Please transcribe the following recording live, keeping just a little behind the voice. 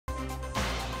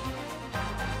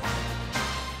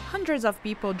Hundreds of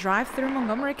people drive through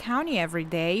Montgomery County every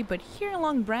day, but here in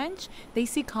Long Branch, they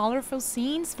see colorful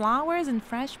scenes, flowers, and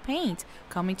fresh paint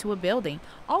coming to a building,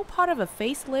 all part of a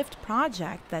facelift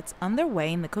project that's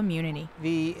underway in the community.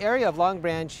 The area of Long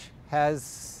Branch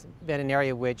has been an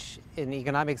area which, in the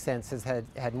economic sense, has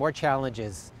had more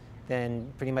challenges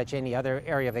than pretty much any other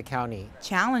area of the county.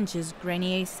 Challenges,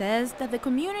 Grenier says, that the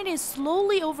community is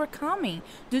slowly overcoming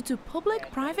due to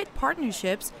public-private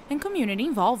partnerships and community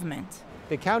involvement.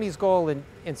 The county's goal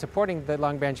in supporting the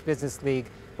Long Branch Business League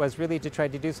was really to try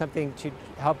to do something to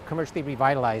help commercially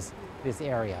revitalize this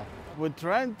area. We're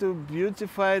trying to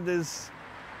beautify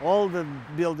all the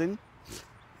building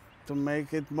to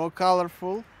make it more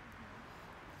colorful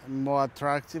and more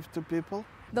attractive to people.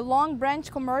 The Long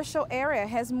Branch commercial area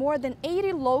has more than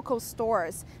 80 local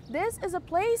stores. This is a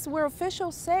place where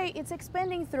officials say it's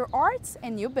expanding through arts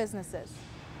and new businesses.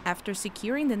 After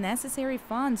securing the necessary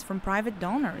funds from private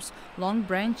donors, Long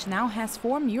Branch now has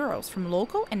 4 murals from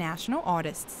local and national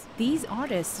artists. These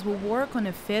artists will work on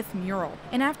a 5th mural,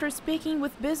 and after speaking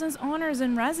with business owners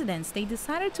and residents, they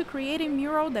decided to create a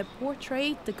mural that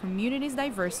portrayed the community's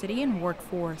diversity and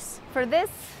workforce. For this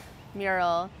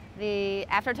mural,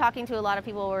 after talking to a lot of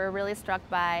people, we were really struck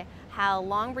by how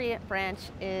Long Branch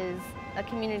is a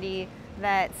community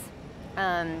that's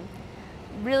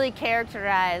really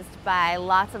characterized by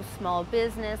lots of small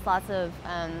business, lots of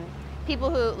people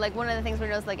who, like one of the things we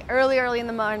noticed, like early in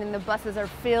the morning, the buses are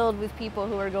filled with people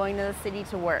who are going to the city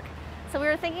to work. So we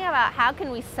were thinking about how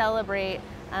can we celebrate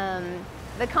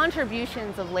the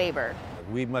contributions of labor.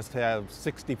 We must have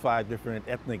 65 different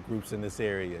ethnic groups in this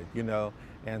area, you know,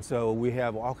 and so we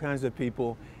have all kinds of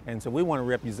people, and so we want to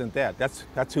represent that.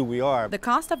 That's who we are. The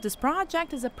cost of this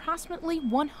project is approximately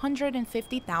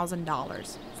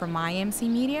 $150,000. From IMC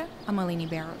Media, I'm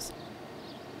Barros.